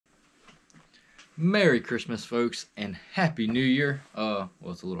Merry Christmas, folks, and Happy New Year. Well,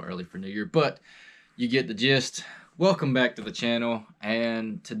 it's a little early for New Year, but you get the gist. Welcome back to the channel,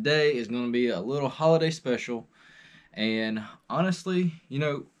 and today is going to be a little holiday special. And honestly,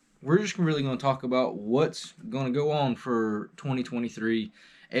 we're just really going to talk about what's going to go on for 2023.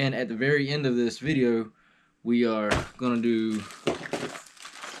 And at the very end of this video, we are going to do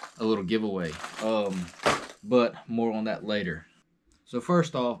a little giveaway. But more on that later. So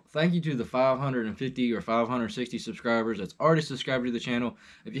first off, thank you to the 550 or 560 subscribers that's already subscribed to the channel.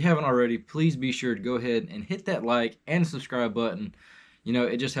 If you haven't already, please be sure to go ahead and hit that like and subscribe button.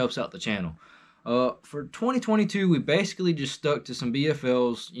 It just helps out the channel. For 2022, we basically just stuck to some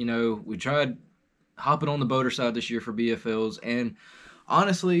BFLs. We tried hopping on the boater side this year for BFLs, and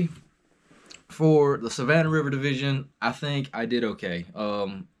honestly, for the Savannah River Division, I think I did okay.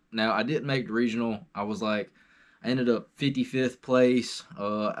 Now, I didn't make the regional. I ended up 55th place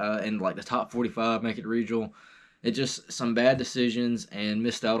in like the top 45, make it regional. It just some bad decisions and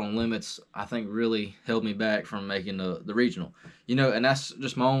missed out on limits, I think, really held me back from making the regional. And that's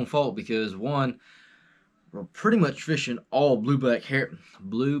just my own fault because, one, we're pretty much fishing all blueback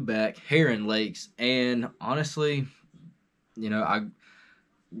heron lakes, and honestly, I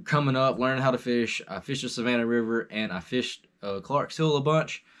coming up learning how to fish. I fished the Savannah River and I fished Clark's Hill a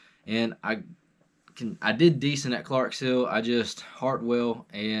bunch, and I did decent at Clark's Hill. I just Hartwell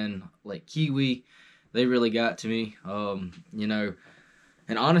and like Kiwi, they really got to me.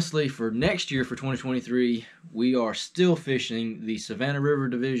 And honestly, for next year, for 2023, we are still fishing the Savannah River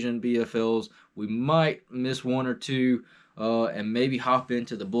Division BFLs. We might miss one or two, and maybe hop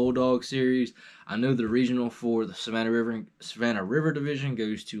into the Bulldog series. I know the regional for the Savannah River Division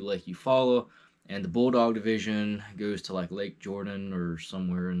goes to Lake Eufaula, and the Bulldog Division goes to like Lake Jordan or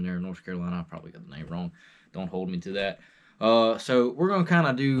somewhere in there, North Carolina. I probably got the name wrong. Don't hold me to that. So we're gonna kind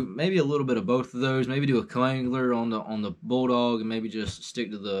of do maybe a little bit of both of those. Maybe do a coangler on the Bulldog, and maybe just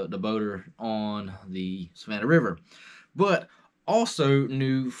stick to the boater on the Savannah River. But also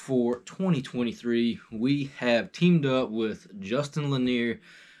new for 2023, we have teamed up with Justin Lanier.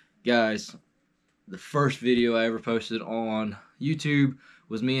 Guys, the first video I ever posted on YouTube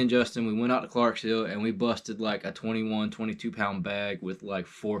was me and Justin. We went out to Clark's Hill and we busted like a 22 pound bag with like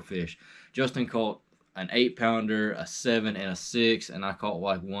 4 fish. Justin caught an 8-pounder, a 7, and a 6, and I caught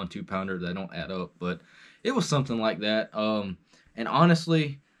like 1 2-pounder. They don't add up, but it was something like that. And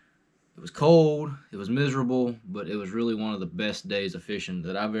honestly, it was cold, it was miserable, but it was really one of the best days of fishing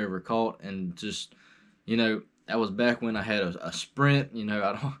that I've ever caught. And just, that was back when I had a Sprint.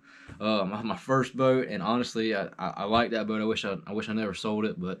 My first boat, and honestly, I like that boat. I wish I never sold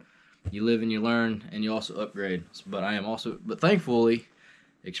it, but you live and you learn, and you also upgrade. But thankfully,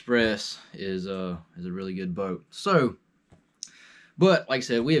 Express is a really good boat. So, but like I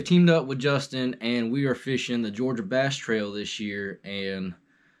said, we have teamed up with Justin, and we are fishing the Georgia Bass Trail this year. And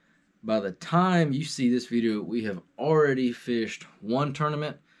by the time you see this video, we have already fished 1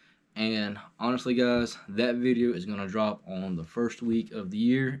 tournament. And honestly, guys, that video is going to drop on the first week of the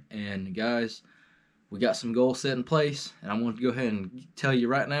year. And guys, we got some goals set in place, and I want to go ahead and tell you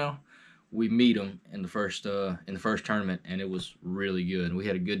right now, we meet them in the first tournament, and it was really good. We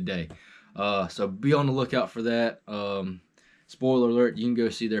had a good day. So be on the lookout for that. Spoiler alert, you can go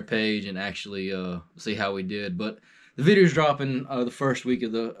see their page and actually see how we did. But the video's dropping the first week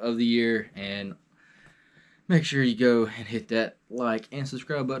of the year, and make sure you go and hit that like and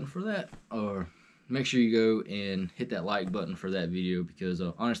subscribe button for that, or make sure you go and hit that like button for that video, because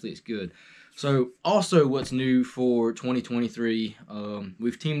honestly, it's good. So also, what's new for 2023,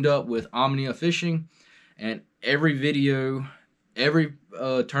 we've teamed up with Omnia Fishing, and every video, every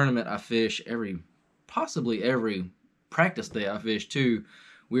tournament I fish, possibly every practice day I fish too,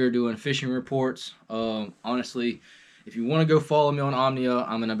 we are doing fishing reports. Honestly, if you want to go follow me on Omnia,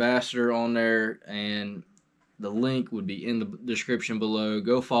 I'm an ambassador on there, and the link would be in the description below.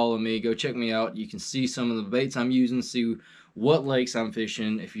 Go follow me. Go check me out. You can see some of the baits I'm using, see what lakes I'm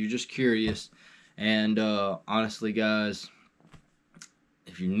fishing if you're just curious. And honestly, guys,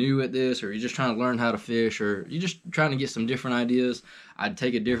 if you're new at this, or you're just trying to learn how to fish, or you're just trying to get some different ideas, I'd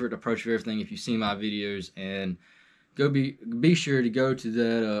take a different approach to everything if you see my videos. And be sure to go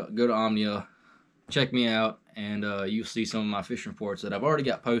to Omnia, check me out, and you'll see some of my fishing reports that I've already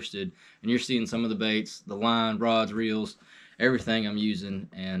got posted, and you're seeing some of the baits, the line, rods, reels, everything I'm using.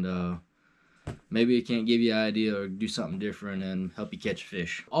 And maybe it can give you an idea or do something different and help you catch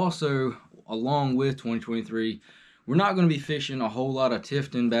fish. Also, along with 2023, we're not going to be fishing a whole lot of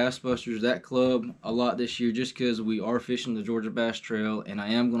Tifton Bass Busters, that club, a lot this year, just because we are fishing the Georgia Bass Trail, and I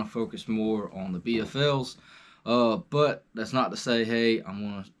am going to focus more on the BFLs. But that's not to say, hey, I'm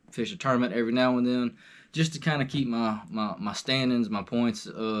going to fish a tournament every now and then, just to kind of keep my standings, my points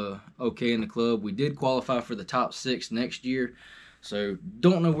okay in the club. We did qualify for the top 6 next year, so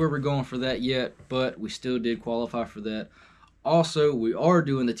don't know where we're going for that yet, but we still did qualify for that. Also, we are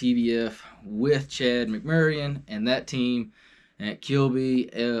doing the TBF with Chad McMurrian and that team at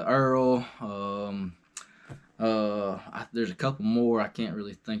Kilby, Earl. There's a couple more. I can't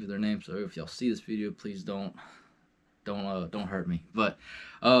really think of their names, so if y'all see this video, please don't hurt me. But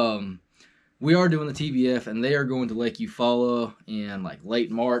we are doing the TBF, and they are going to Lake Eufaula in like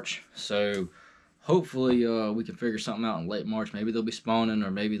late March. So hopefully we can figure something out in late March. Maybe they'll be spawning, or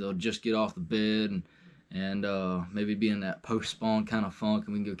maybe they'll just get off the bed and maybe be in that post-spawn kind of funk,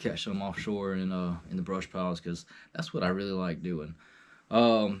 and we can go catch them offshore in the brush piles, because that's what I really like doing.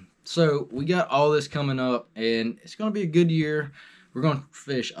 So we got all this coming up, and it's going to be a good year. We're going to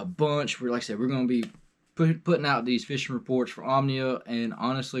fish a bunch. Like I said, we're going to be putting out these fishing reports for Omnia, and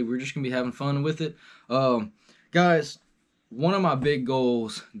honestly, we're just going to be having fun with it. Guys, one of my big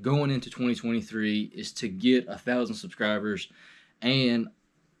goals going into 2023 is to get 1,000 subscribers, and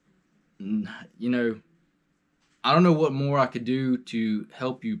you know, I don't know what more I could do to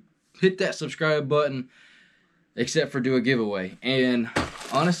help you hit that subscribe button, except for do a giveaway. And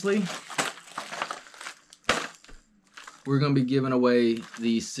honestly, we're going to be giving away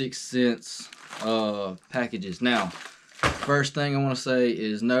these 6 cents packages. Now, first thing I want to say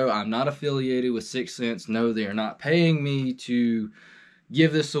is, no, I'm not affiliated with 6 cents. No, they are not paying me to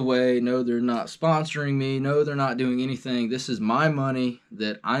give this away. No, they're not sponsoring me. No, they're not doing anything. This is my money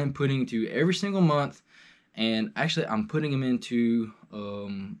that I'm putting to every single month. And actually, I'm putting them into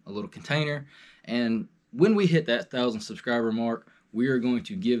a little container. And when we hit that 1,000 subscriber mark, we are going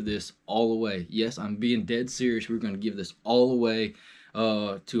to give this all away. Yes, I'm being dead serious. We're going to give this all away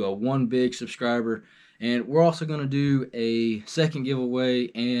to a one big subscriber. And we're also going to do a second giveaway,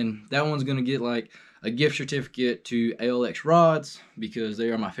 and that one's going to get like a gift certificate to ALX Rods, because they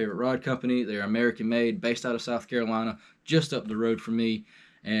are my favorite rod company. They're American made, based out of South Carolina, just up the road from me.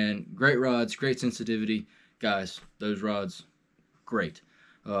 And great rods, great sensitivity. Guys, those rods, great.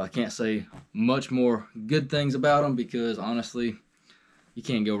 I can't say much more good things about them, because honestly, you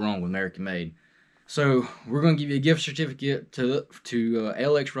can't go wrong with American made. So we're going to give you a gift certificate to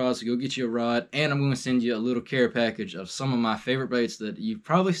ALX Rods to go get you a rod, and I'm going to send you a little care package of some of my favorite baits that you've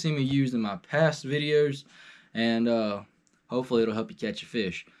probably seen me use in my past videos, and hopefully it'll help you catch a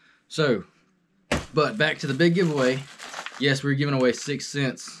fish. So, but back to the big giveaway. Yes, we're giving away 6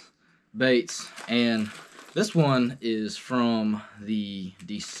 cents baits, and this one is from the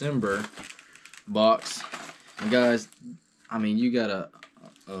December box. And guys, I mean, you got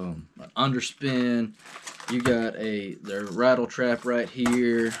an underspin, you got their rattle trap right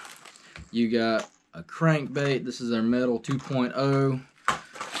here, you got a crankbait. This is their metal 2.0.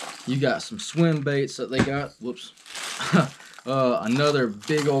 You got some swim baits that they got. Whoops. Another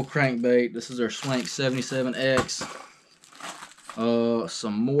big old crankbait. This is their Swank 77X.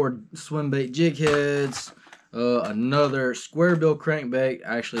 Some more swim bait jig heads. Another square bill crankbait.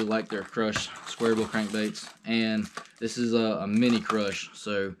 I actually like their Crush square bill crankbaits, and this is a mini Crush.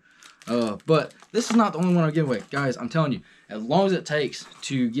 So, but this is not the only one I give away, guys. I'm telling you, as long as it takes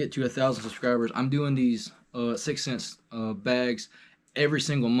to get to 1,000 subscribers, I'm doing these 6 cents bags every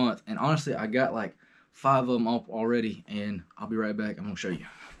single month. And honestly, I got like 5 of them up already, and I'll be right back. I'm gonna show you.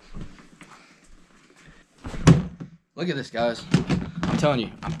 Look at this, guys. I'm telling you,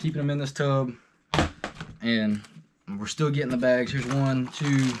 I'm keeping them in this tub, and we're still getting the bags. Here's 1,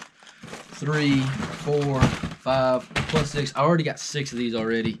 2, 3, 4, 5, plus 6. I already got 6 of these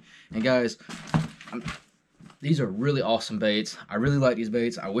already. And guys, these are really awesome baits. I really like these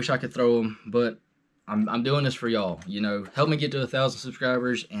baits. I wish I could throw them, but I'm doing this for y'all. You know, help me get to 1,000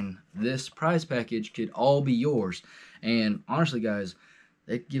 subscribers, and this prize package could all be yours. And honestly, guys,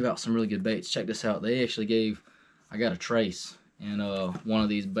 they give out some really good baits. Check this out. They actually gave, I got a trace in one of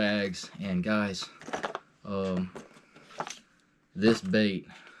these bags, and guys, this bait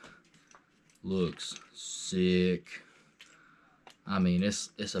looks sick. I mean,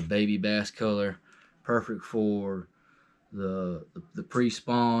 it's a baby bass color, perfect for the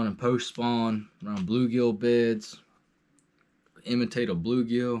pre-spawn and post-spawn around bluegill beds. Imitate a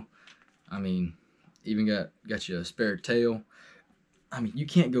bluegill. I mean, even got you a spare tail. I mean, you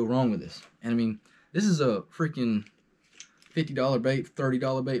can't go wrong with this. And I mean, this is a freaking $50 bait,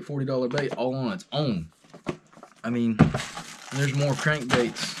 $30 bait, $40 bait all on its own. I mean, there's more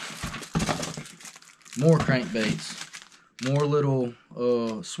crankbaits, more little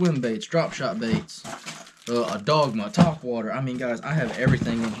swim baits, drop shot baits, a dogma, top water. I mean, guys, I have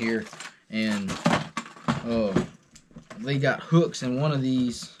everything in here, and they got hooks in one of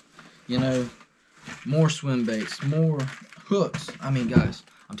these you know, more swim baits, more hooks. I mean, guys,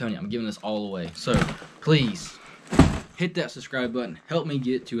 I'm telling you, I'm giving this all away. So please hit that subscribe button. Help me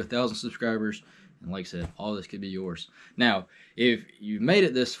get to 1,000 subscribers. And like I said, all this could be yours. Now, if you've made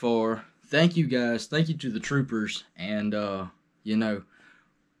it this far, thank you guys. Thank you to the troopers. And you know,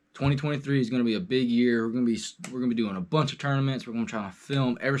 2023 is going to be a big year. We're going to be doing a bunch of tournaments. We're going to try to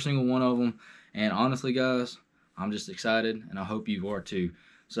film every single one of them. And honestly, guys, I'm just excited, and I hope you are too.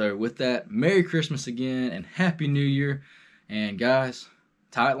 So with that, Merry Christmas again, and Happy New Year. And guys,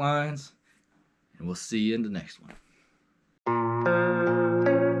 tight lines, and we'll see you in the next one.